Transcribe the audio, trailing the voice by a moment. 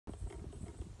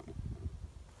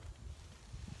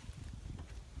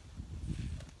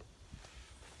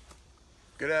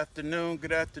Good afternoon,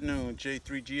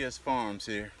 J3GS Farms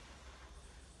here.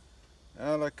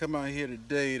 I come out here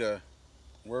today to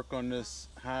work on this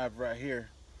hive right here.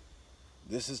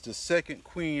 This is the second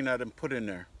queen I done put in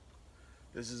there.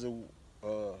 This is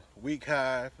a weak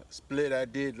hive split I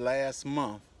did last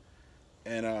month,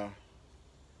 and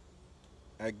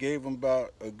I gave them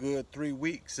about a good 3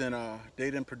 weeks, and they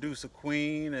didn't produce a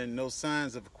queen and no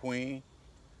signs of a queen.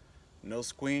 No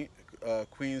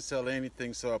queen cell or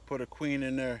anything, so I put a queen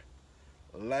in there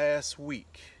last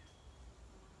week.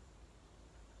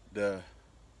 The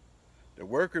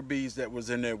worker bees that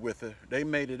was in there with her, they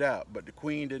made it out, but the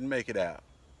queen didn't make it out.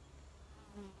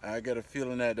 I got a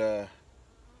feeling that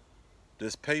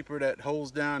this paper that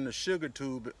holds down the sugar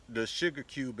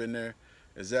cube in there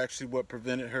is actually what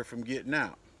prevented her from getting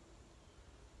out.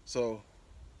 So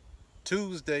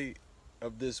Tuesday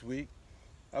of this week,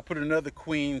 I put another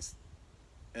queen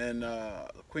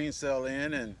cell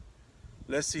in, and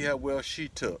let's see how well she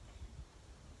took.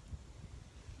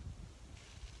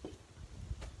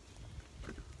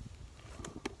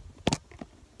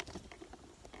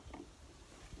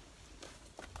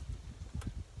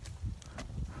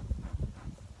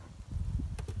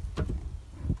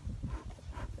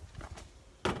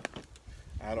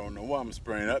 I don't know why I'm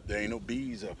spraying up. There ain't no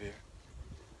bees up here.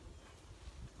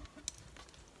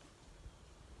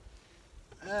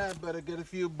 I better get a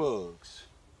few bugs.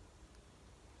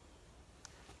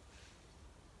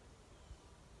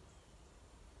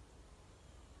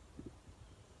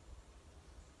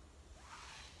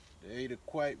 They ate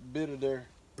quite a bit of their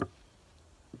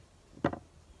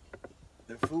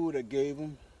food I gave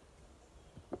them.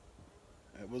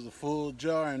 It was a full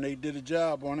jar and they did a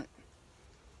job on it.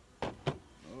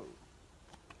 Oh.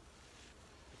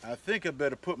 I think I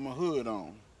better put my hood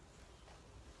on.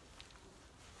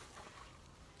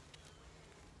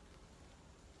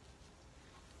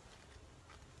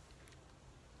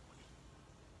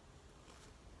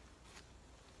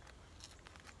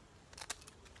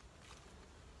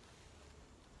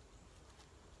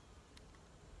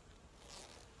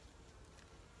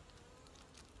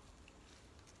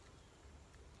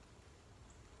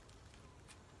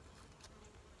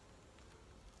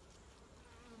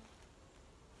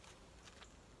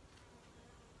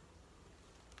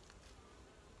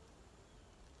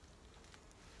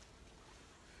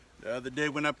 The other day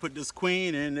when I put this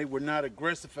queen in, they were not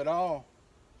aggressive at all.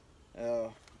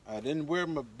 I didn't wear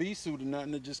my bee suit or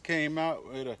nothing. It just came out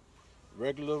with a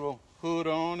regular little hood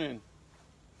on and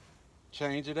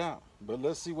change it out. But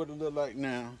let's see what it look like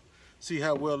now. See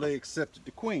how well they accepted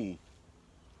the queen.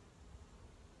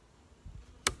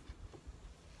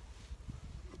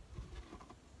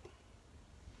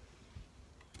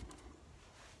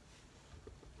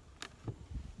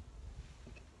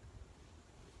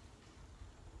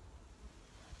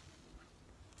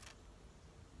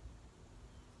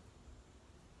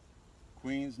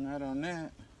 Queen's not on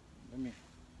that. Let me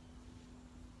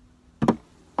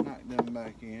knock them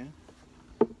back in.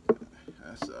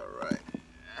 That's all right.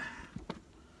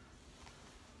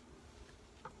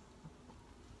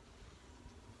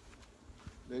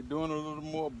 They're doing a little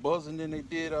more buzzing than they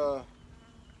did the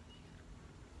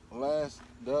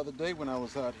other day when I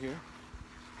was out here.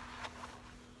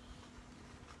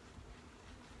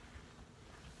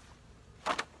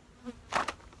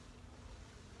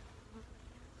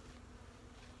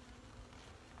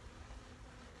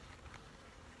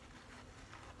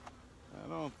 I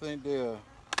don't think they'll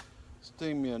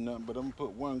sting me or nothing, but I'm gonna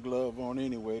put one glove on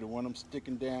anyway, the one I'm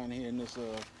sticking down here in this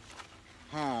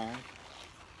hive.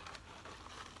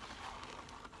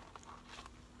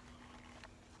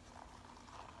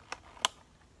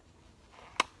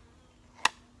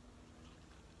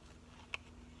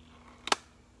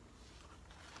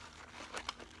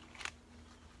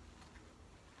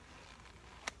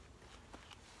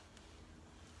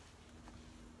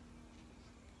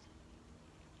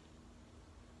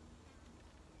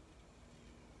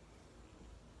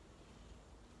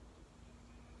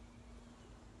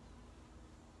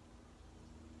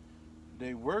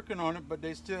 They working on it, but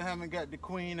they still haven't got the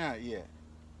queen out yet.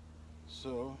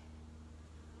 So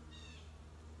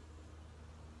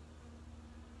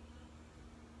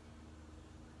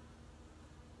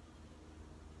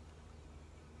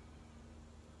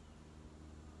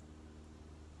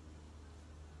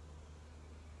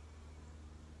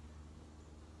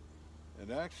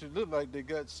it actually looked like they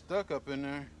got stuck up in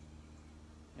there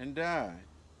and died.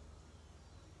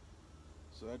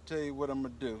 So I tell you what I'm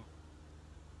gonna do.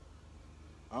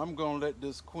 I'm gonna let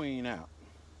this queen out.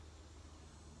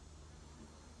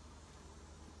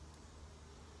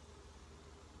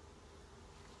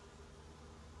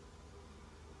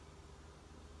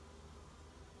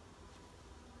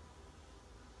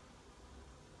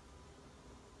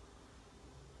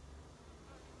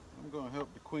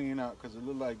 queen out because it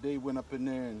looked like they went up in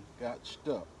there and got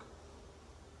stuck.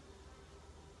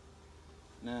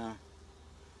 Now,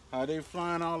 how they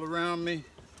flying all around me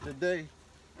today,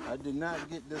 I did not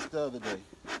get this the other day.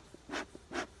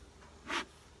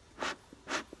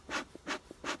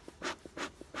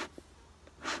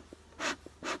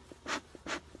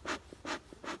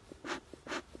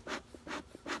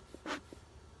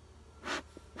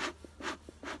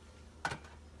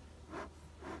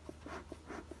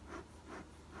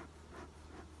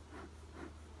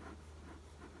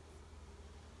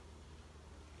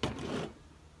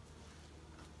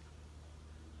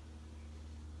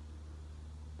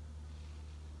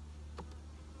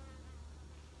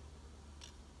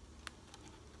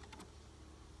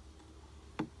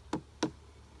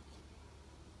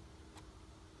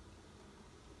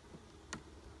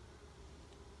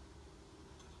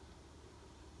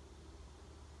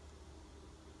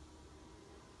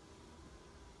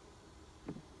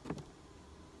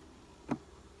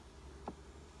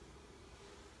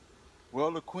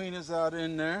 Well, the queen is out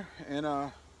in there, and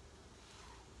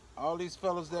all these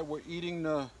fellas that were eating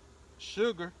the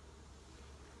sugar,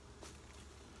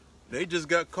 they just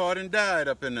got caught and died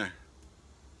up in there.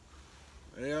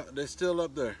 They're still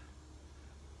up there.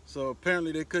 So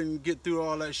apparently they couldn't get through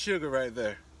all that sugar right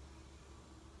there.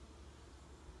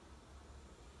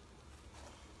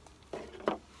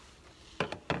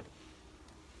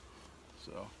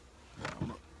 So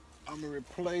I'm gonna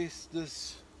replace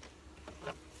this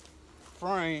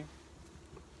frame,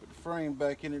 put the frame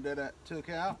back in it that I took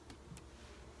out,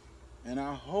 and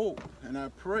I hope and I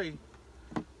pray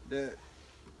that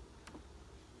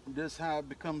this hive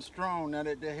becomes strong now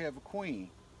that they have a queen.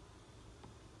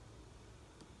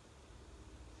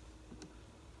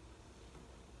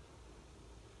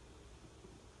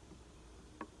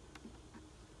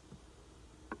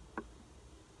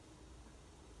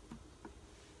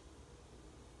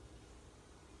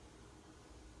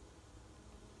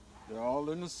 They're all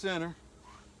in the center,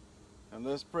 and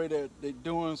let's pray that they're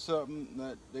doing something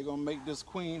that they're gonna make this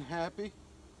queen happy,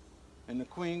 and the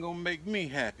queen gonna make me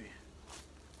happy.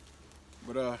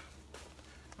 But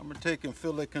I'm gonna take and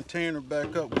fill that container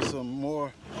back up with some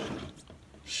more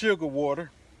sugar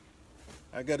water.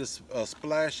 I got a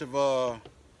splash of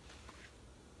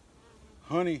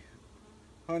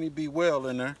honeybee well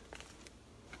in there.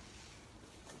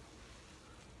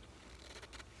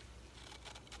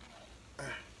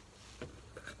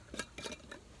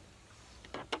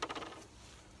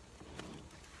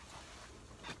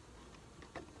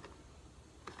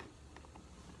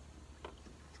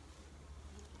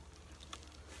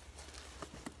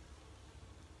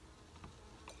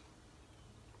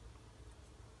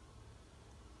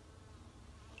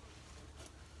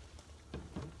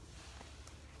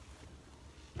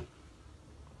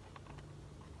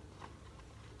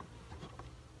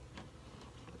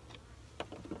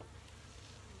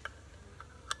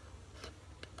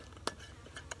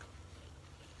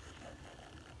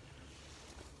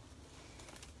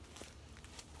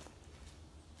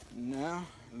 Now,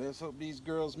 let's hope these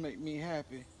girls make me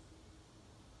happy.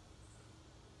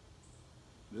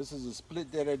 This is a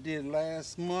split that I did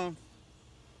last month.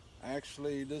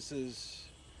 Actually, this is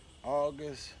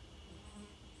August.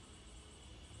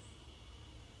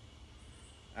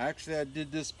 Actually, I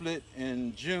did this split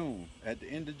in June, at the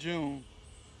end of June,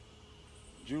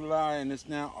 July, and it's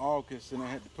now August, and I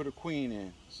had to put a queen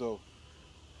in. So,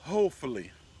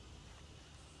 hopefully,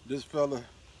 this fella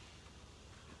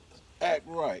act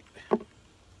right.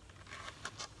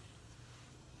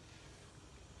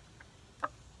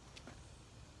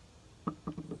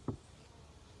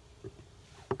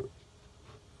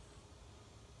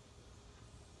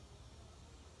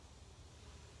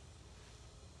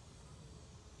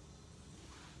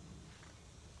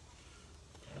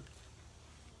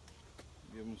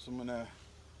 Give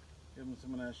them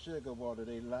some of that sugar water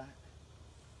they like.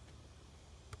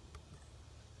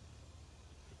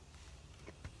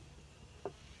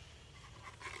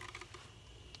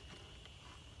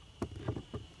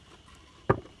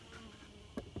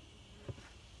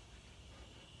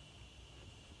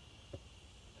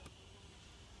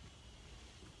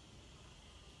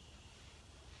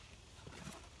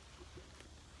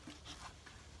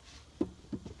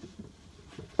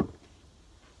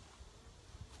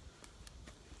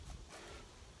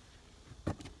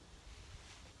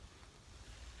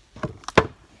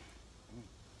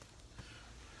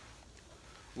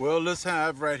 Well, this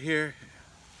hive right here,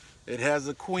 it has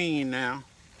a queen now,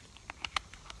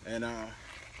 and I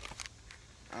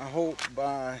hope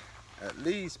at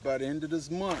least by the end of this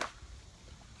month,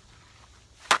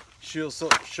 she'll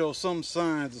show some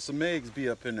signs of some eggs be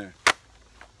up in there.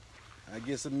 I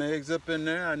get some eggs up in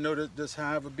there. I know that this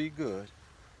hive will be good.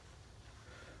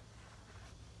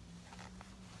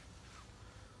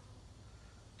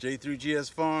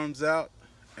 J3GS Farms out,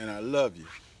 and I love you.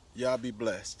 Y'all be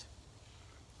blessed.